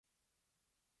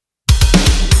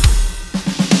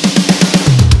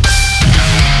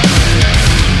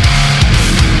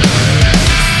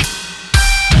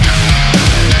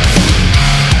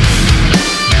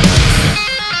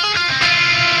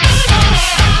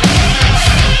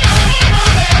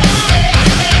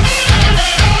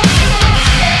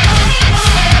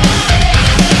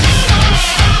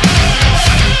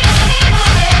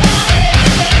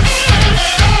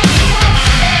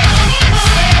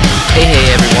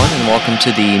welcome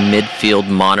to the Midfield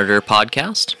Monitor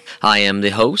podcast. I am the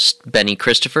host, Benny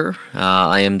Christopher.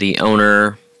 I am the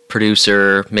owner,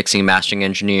 producer, mixing and mastering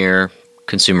engineer,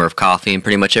 consumer of coffee, and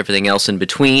pretty much everything else in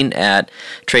between at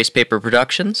Trace Paper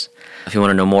Productions. If you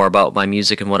want to know more about my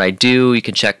music and what I do, you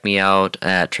can check me out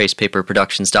at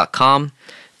tracepaperproductions.com.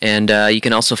 And you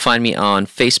can also find me on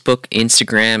Facebook,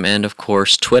 Instagram, and of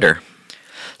course, Twitter.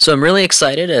 So I'm really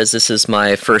excited as this is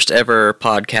my first ever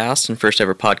podcast and first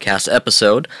ever podcast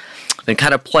episode. I've been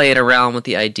kind of playing around with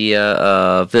the idea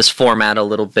of this format a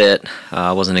little bit.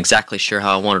 I wasn't exactly sure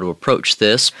how I wanted to approach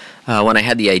this. When I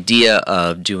had the idea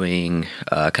of doing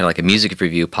kind of like a music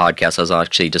review podcast, I was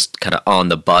actually just kind of on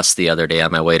the bus the other day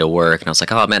on my way to work, and I was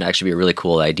like, oh man, it'd actually be a really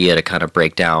cool idea to kind of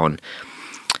break down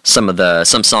some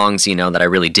songs, you know, that I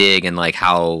really dig, and like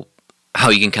how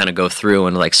you can kind of go through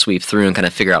and like sweep through and kind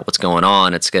of figure out what's going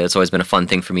on. It's always been a fun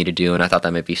thing for me to do, and I thought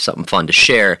that might be something fun to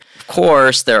share. Of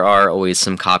course, there are always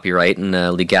some copyright and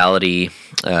legality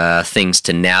things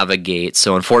to navigate.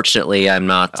 So unfortunately, I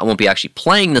won't be actually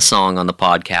playing the song on the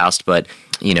podcast, but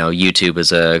you know, YouTube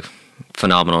is a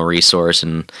phenomenal resource,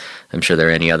 and I'm sure there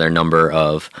are any other number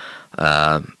of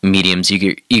mediums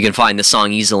you can find the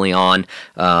song easily on.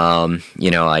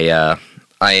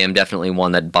 I am definitely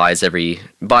one that buys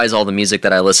all the music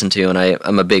that I listen to, and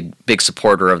I'm a big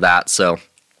supporter of that. So,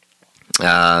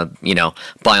 by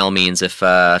all means, if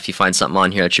you find something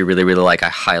on here that you really, really like, I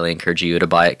highly encourage you to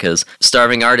buy it, because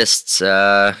starving artists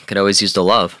could always use the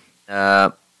love.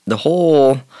 The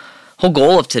whole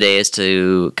goal of today is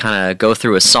to kind of go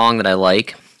through a song that I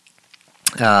like,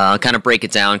 kind of break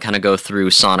it down, kind of go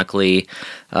through sonically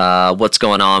what's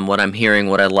going on, what I'm hearing,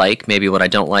 what I like, maybe what I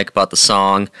don't like about the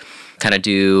song. Kind of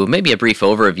do maybe a brief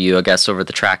overview, I guess, over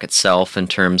the track itself in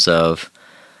terms of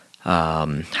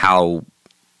how,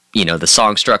 you know, the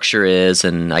song structure is,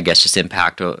 and I guess just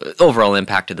overall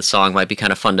impact of the song might be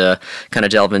kind of fun to kind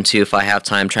of delve into if I have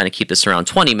time. Trying to keep this around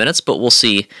 20 minutes, but we'll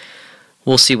see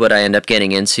what I end up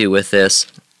getting into with this.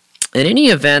 In any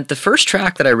event, the first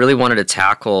track that I really wanted to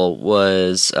tackle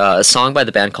was a song by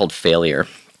the band called Failure.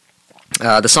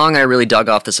 The song I really dug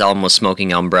off this album was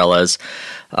Smoking Umbrellas.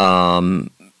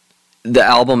 The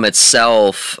album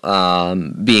itself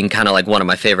being kind of like one of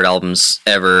my favorite albums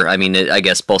ever. I mean, I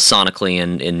guess both sonically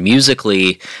and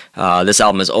musically, this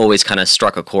album has always kind of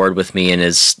struck a chord with me, and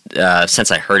is since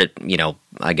I heard it, you know,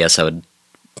 I guess I would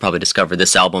probably discover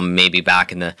this album maybe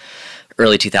back in the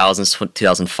early 2000s,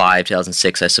 2005,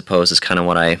 2006, I suppose, is kind of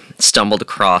when I stumbled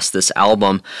across this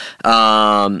album.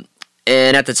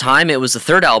 And at the time, it was the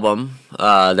third album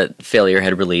that Failure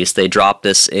had released. They dropped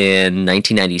this in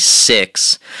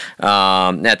 1996.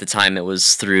 At the time, it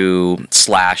was through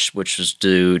Slash, which was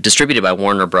distributed by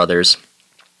Warner Brothers.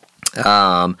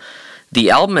 The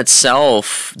album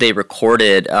itself, they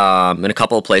recorded in a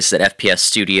couple of places at FPS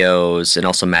Studios and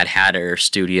also Mad Hatter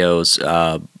Studios,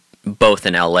 both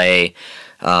in LA.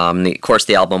 Of course,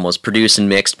 the album was produced and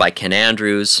mixed by Ken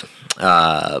Andrews,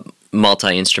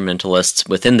 multi-instrumentalists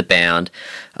within the band.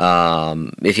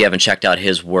 If you haven't checked out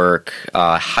his work,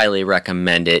 highly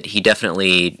recommend it. He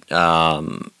definitely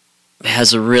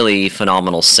has a really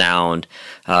phenomenal sound,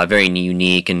 very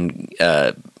unique, and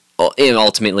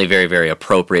ultimately very, very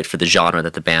appropriate for the genre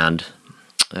that the band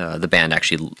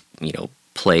actually, you know,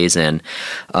 plays in.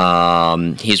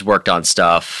 He's worked on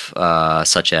stuff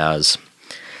such as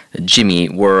Jimmy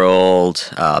Eat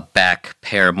World, Beck,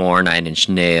 Paramore, Nine Inch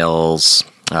Nails,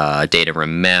 Day to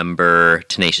Remember,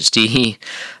 Tenacious D,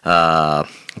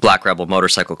 Black Rebel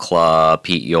Motorcycle Club,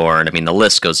 Pete Yorn. I mean, the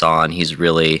list goes on. He's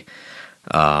really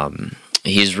kind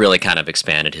of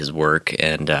expanded his work,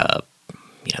 and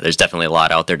there's definitely a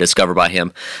lot out there to discover by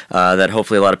him that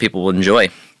hopefully a lot of people will enjoy.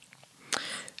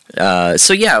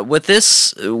 With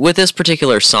this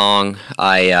particular song,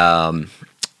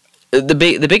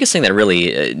 The biggest thing that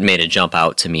really made it jump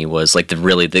out to me was like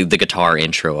the guitar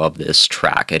intro of this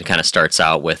track. It kind of starts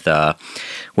out with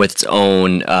its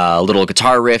own little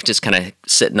guitar riff, just kind of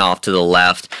sitting off to the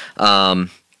left.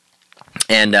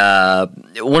 And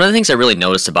one of the things I really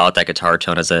noticed about that guitar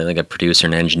tone as a producer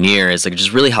and engineer is like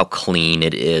just really how clean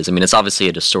it is. I mean, it's obviously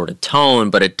a distorted tone,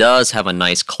 but it does have a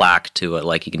nice clack to it.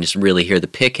 Like you can just really hear the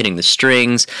pick hitting the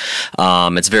strings.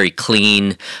 It's very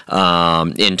clean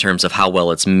in terms of how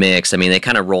well it's mixed. I mean, they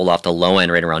kind of roll off the low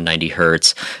end right around 90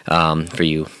 hertz for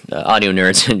you audio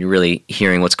nerds, and you're really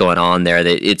hearing what's going on there.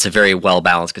 It's a very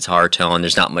well-balanced guitar tone.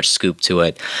 There's not much scoop to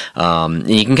it. And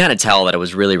you can kind of tell that it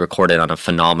was really recorded on a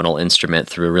phenomenal instrument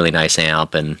through a really nice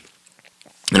amp, and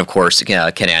And of course,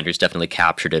 Ken Andrews definitely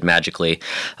captured it magically.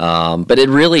 But it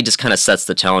really just kind of sets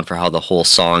the tone for how the whole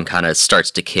song kind of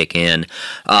starts to kick in.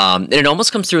 And it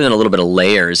almost comes through in a little bit of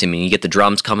layers. I mean, you get the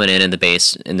drums coming in and the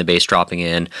bass dropping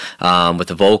in with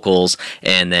the vocals,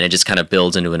 and then it just kind of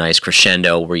builds into a nice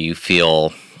crescendo where you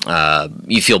feel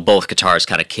both guitars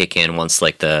kind of kick in once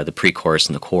like the pre-chorus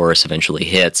and the chorus eventually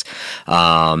hits.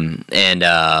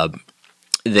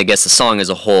 I guess the song as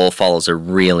a whole follows a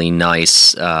really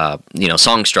nice,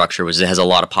 song structure, which it has a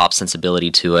lot of pop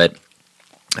sensibility to it,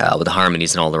 with the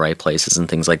harmonies in all the right places and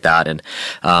things like that. And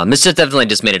this just definitely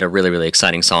just made it a really, really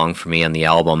exciting song for me on the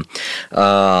album.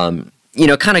 Kind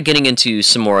of getting into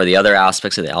some more of the other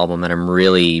aspects of the album that I'm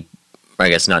really, I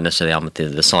guess not necessarily the album,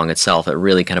 but the song itself, it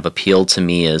really kind of appealed to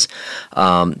me is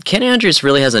Ken Andrews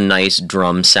really has a nice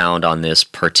drum sound on this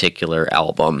particular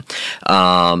album.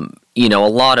 A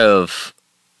lot of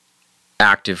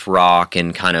active rock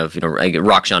and kind of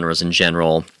rock genres in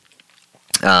general.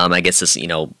 I guess this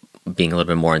being a little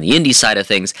bit more on the indie side of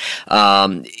things.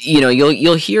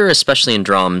 You'll hear, especially in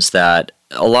drums, that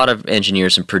a lot of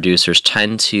engineers and producers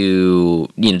tend to,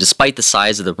 despite the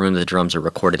size of the room that the drums are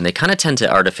recorded in, they kind of tend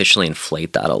to artificially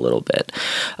inflate that a little bit.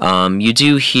 You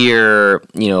do hear,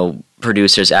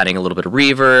 producers adding a little bit of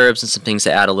reverbs and some things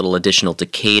to add a little additional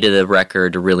decay to the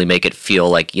record to really make it feel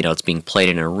like, it's being played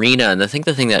in an arena. And I think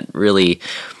the thing that really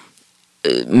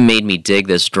made me dig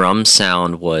this drum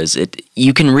sound was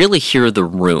you can really hear the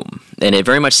room, and it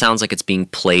very much sounds like it's being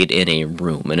played in a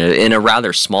room, and in a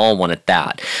rather small one at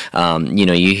that.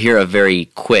 You hear a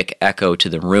very quick echo to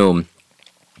the room.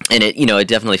 And it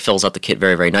definitely fills out the kit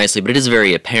very, very nicely, but it is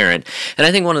very apparent. And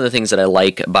I think one of the things that I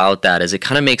like about that is it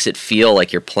kind of makes it feel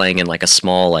like you're playing in like a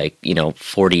small,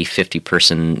 40, 50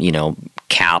 person,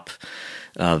 cap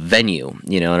venue,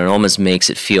 and it almost makes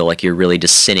it feel like you're really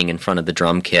just sitting in front of the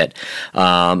drum kit.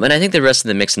 And I think the rest of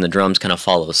the mix and the drums kind of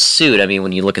follows suit. I mean,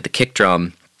 when you look at the kick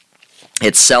drum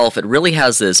itself, it really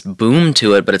has this boom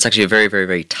to it, but it's actually a very, very,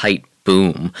 very tight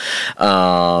boom.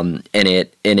 And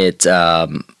it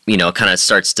kind of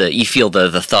starts to, you feel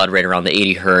the thud right around the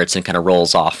 80 hertz and kind of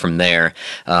rolls off from there.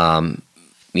 I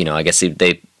guess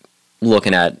they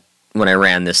looking at, when I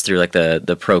ran this through like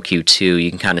the Pro Q2, you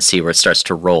can kind of see where it starts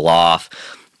to roll off,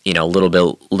 a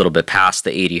little bit past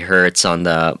the 80 hertz on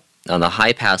the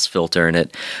high pass filter, and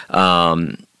it,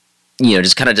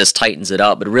 just kind of just tightens it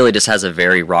up, but it really just has a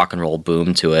very rock and roll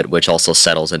boom to it, which also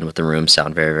settles in with the room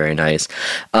sound very, very nice.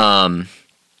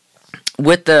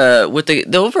 With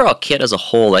the overall kit as a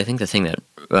whole, I think the thing that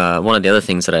one of the other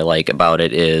things that I like about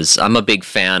it is I'm a big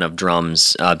fan of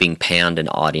drums being panned in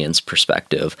audience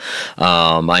perspective.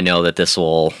 I know that this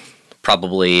will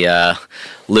probably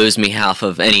lose me half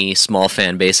of any small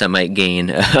fan base I might gain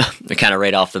kind of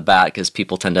right off the bat, because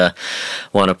people tend to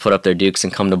want to put up their dukes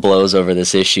and come to blows over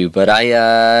this issue. But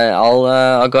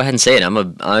I'll go ahead and say it.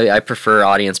 I prefer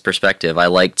audience perspective. I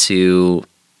like to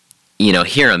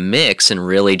hear a mix and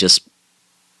really just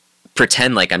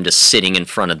pretend like I'm just sitting in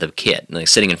front of the kit, like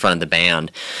sitting in front of the band,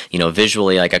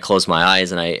 visually. Like I close my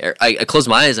eyes and I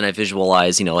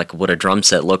visualize, like what a drum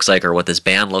set looks like or what this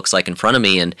band looks like in front of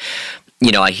me. And,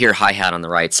 I hear hi-hat on the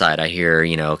right side. I hear,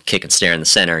 kick and snare in the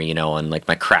center, and like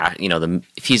my crash,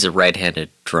 if he's a right-handed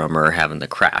drummer, having the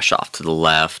crash off to the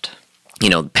left,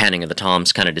 panning of the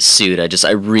toms kind of to suit.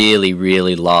 I really,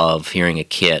 really love hearing a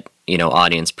kit,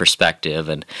 audience perspective.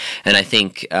 And I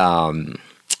think,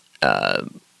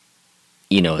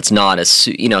 it's not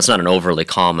it's not an overly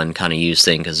common kind of used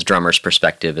thing, because drummer's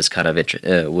perspective is kind of,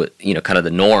 kind of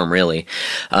the norm, really.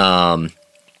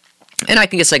 And I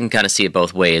guess I can kind of see it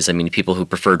both ways. I mean, people who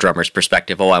prefer drummer's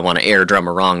perspective, I want to air drum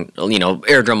along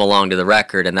to the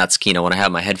record, and that's, when I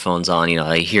have my headphones on,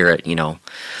 I hear it,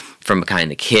 from kind of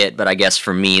the kit. But I guess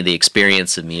for me, the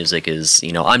experience of music is,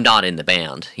 I'm not in the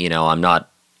band, I'm not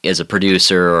as a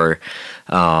producer or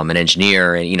an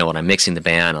engineer, and when I'm mixing the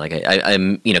band, like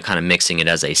I'm kind of mixing it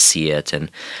as I see it,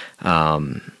 and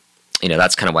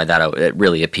that's kind of why it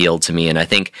really appealed to me. And I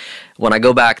think when I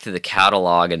go back to the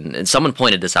catalog, and someone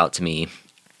pointed this out to me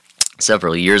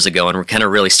several years ago, and kind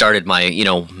of really started my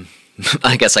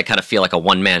I guess I kind of feel like a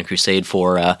one-man crusade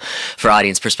for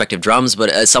audience perspective drums,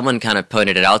 but someone kind of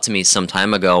pointed it out to me some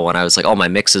time ago when I was like, my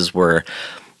mixes were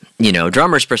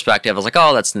drummer's perspective. I was like,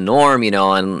 that's the norm,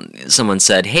 and someone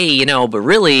said, hey, but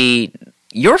really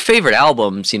your favorite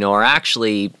albums, are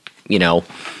actually,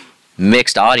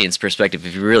 mixed audience perspective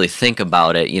if you really think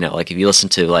about it. Like if you listen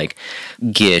to like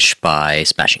Gish by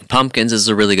Smashing Pumpkins is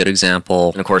a really good example.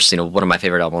 And of course, one of my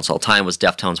favorite albums of all time was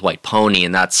Deftones' White Pony,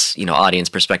 and that's, audience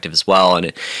perspective as well.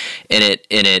 And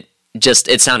it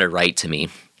sounded right to me.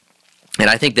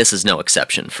 And I think this is no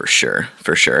exception for sure.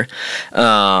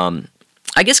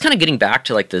 I guess kind of getting back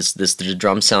to like this the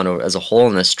drum sound as a whole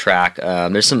in this track,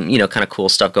 there's some kind of cool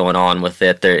stuff going on with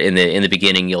it. There in the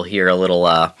beginning, you'll hear a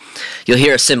little you'll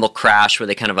hear a cymbal crash where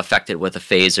they kind of affect it with a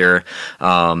phaser.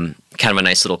 Kind of a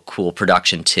nice little cool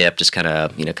production tip, just kind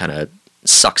of kind of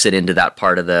sucks it into that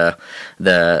part of the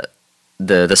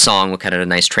song with kind of a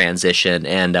nice transition.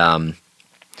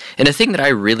 And a thing that I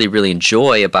really, really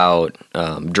enjoy about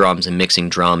drums and mixing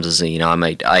drums is,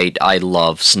 I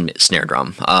love snare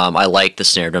drum. I like the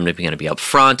snare drum to be up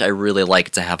front. I really like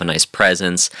it to have a nice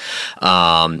presence.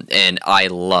 And I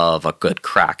love a good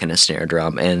crack in a snare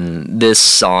drum. And this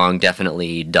song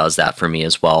definitely does that for me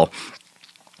as well.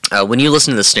 When you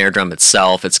listen to the snare drum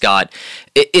itself,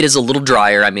 it is a little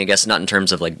drier. I mean, I guess not in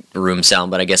terms of like room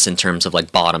sound, but I guess in terms of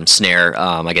like bottom snare.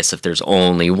 I guess if there's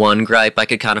only one gripe I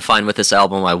could kind of find with this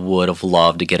album, I would have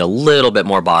loved to get a little bit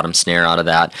more bottom snare out of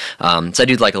that. So I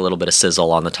do like a little bit of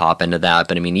sizzle on the top end of that.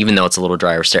 But I mean, even though it's a little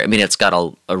drier snare, I mean, it's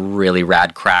got a really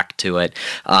rad crack to it,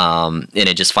 and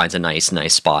it just finds a nice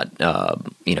spot.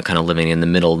 Kind of living in the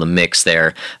middle of the mix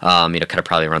there. Kind of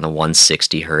probably around the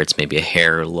 160 hertz, maybe a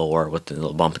hair lower with the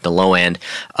little bump at the low end.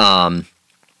 And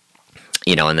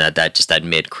that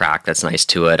mid crack that's nice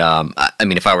to it. I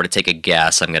mean, if I were to take a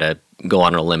guess, I'm gonna go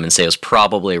on a limb and say it was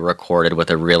probably recorded with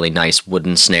a really nice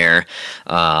wooden snare.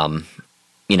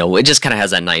 It just kind of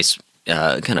has that nice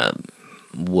kind of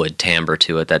wood timbre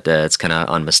to it that it's kind of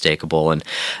unmistakable. And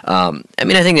I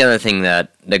think the other thing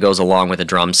that goes along with the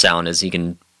drum sound is you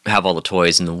can have all the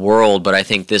toys in the world, but I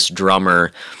think this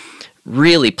drummer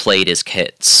really played his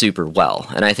kit super well.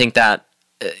 And I think that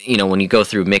when you go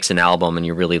through mix an album and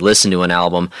you really listen to an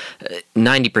album,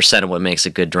 90% of what makes a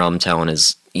good drum tone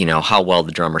is, how well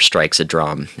the drummer strikes a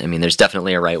drum. I mean, there's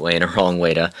definitely a right way and a wrong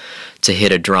way to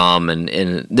hit a drum,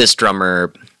 and this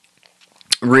drummer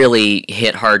really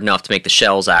hit hard enough to make the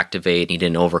shells activate. He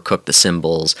didn't overcook the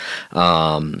cymbals.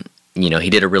 He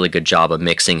did a really good job of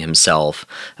mixing himself,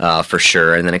 for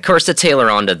sure. And then, of course, to tailor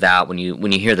onto that, when you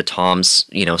hear the toms,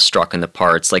 struck in the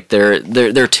parts, like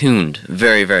they're tuned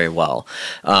very, very well.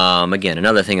 Again,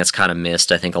 another thing that's kind of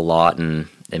missed, I think, a lot. And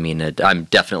I mean, I'm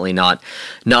definitely not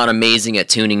amazing at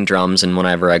tuning drums. And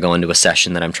whenever I go into a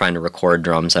session that I'm trying to record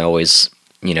drums, I always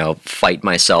fight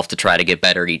myself to try to get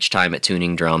better each time at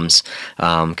tuning drums,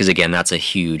 because again, that's a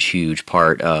huge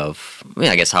part of,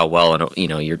 I guess, how well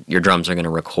your drums are going to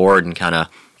record and kind of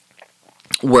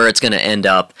where it's going to end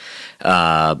up,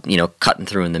 cutting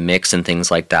through in the mix and things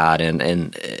like that.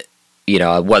 And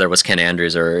whether it was Ken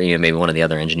Andrews or maybe one of the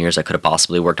other engineers that could have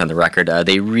possibly worked on the record,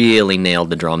 they really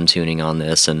nailed the drum tuning on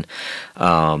this. And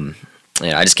I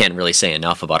just can't really say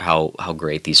enough about how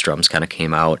great these drums kind of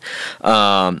came out.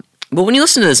 But when you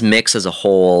listen to this mix as a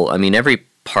whole, I mean, every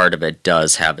part of it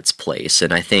does have its place,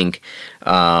 and I think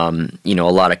a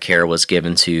lot of care was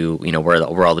given to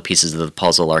where all the pieces of the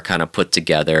puzzle are kind of put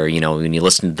together. When you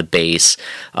listen to the bass,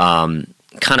 kind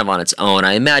of on its own,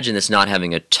 I imagine it's not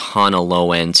having a ton of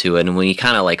low end to it, and when you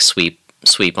kind of like sweep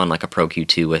on like a Pro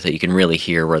Q2 with it, you can really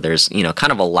hear where there's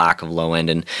kind of a lack of low end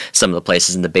in some of the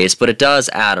places in the bass, but it does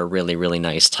add a really, really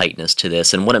nice tightness to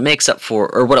this. And what it makes up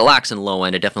for, or what it lacks in low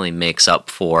end, it definitely makes up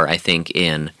for, I think,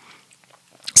 in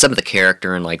some of the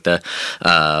character and like the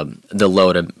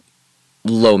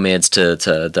low mids to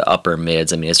the upper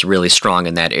mids. I mean, it's really strong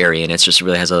in that area, and it just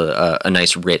really has a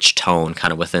nice rich tone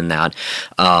kind of within that,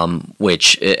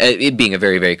 which it being a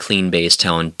very, very clean bass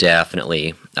tone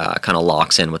definitely kind of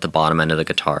locks in with the bottom end of the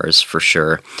guitars for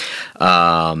sure.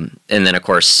 And then, of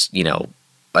course,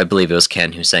 I believe it was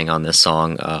Ken who sang on this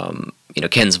song.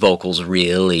 Ken's vocals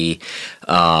really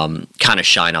kind of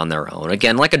shine on their own.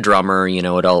 Again, like a drummer, it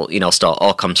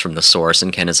all comes from the source,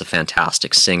 and Ken is a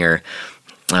fantastic singer.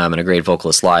 And a great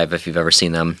vocalist live. If you've ever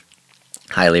seen them,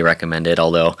 highly recommend it.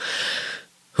 Although,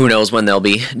 who knows when they'll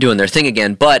be doing their thing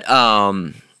again? But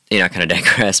kind of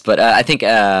digress. But I think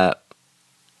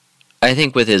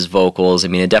with his vocals, I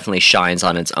mean, it definitely shines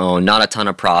on its own. Not a ton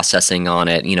of processing on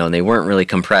it. They weren't really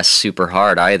compressed super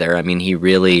hard either. I mean, he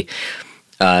really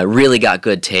got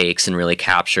good takes and really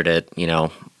captured it.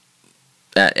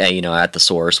 At the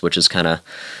source, which is kind of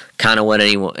what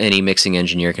any mixing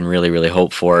engineer can really, really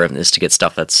hope for, is to get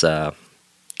stuff that's kind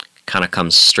of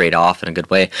comes straight off in a good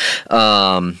way.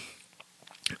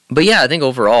 But yeah, I think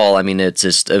overall, I mean, it's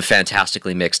just a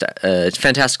fantastically mixed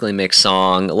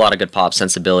song. A lot of good pop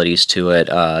sensibilities to it.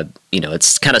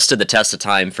 It's kind of stood the test of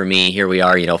time for me. Here we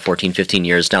are, 14, 15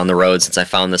 years down the road since I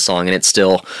found this song, and it's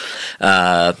still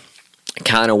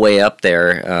kind of way up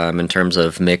there in terms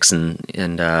of mix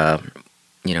and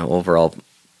overall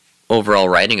overall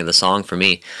writing of the song for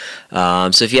me.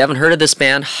 So if you haven't heard of this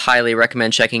band, highly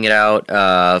recommend checking it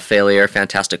out. Failure,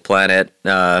 Fantastic Planet,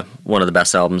 one of the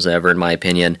best albums ever in my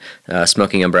opinion.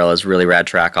 Smoking Umbrella is a really rad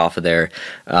track off of there.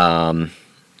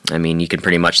 I mean, you can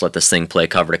pretty much let this thing play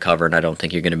cover to cover, and I don't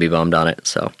think you're going to be bummed on it.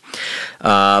 So,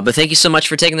 but thank you so much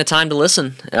for taking the time to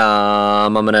listen.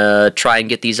 I'm going to try and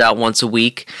get these out once a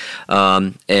week.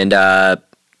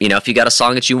 If you got a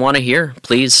song that you want to hear,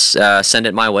 please send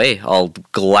it my way. I'll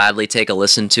gladly take a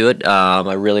listen to it.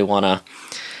 I really want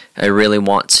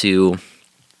to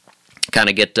kind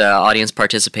of get audience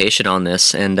participation on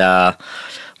this. And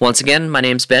once again, my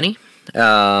name's Benny.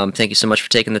 Thank you so much for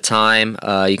taking the time.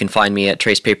 You can find me at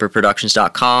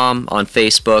tracepaperproductions.com, on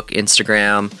Facebook,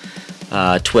 Instagram,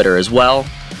 Twitter as well.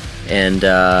 And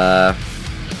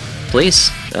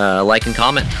please like and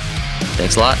comment.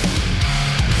 Thanks a lot.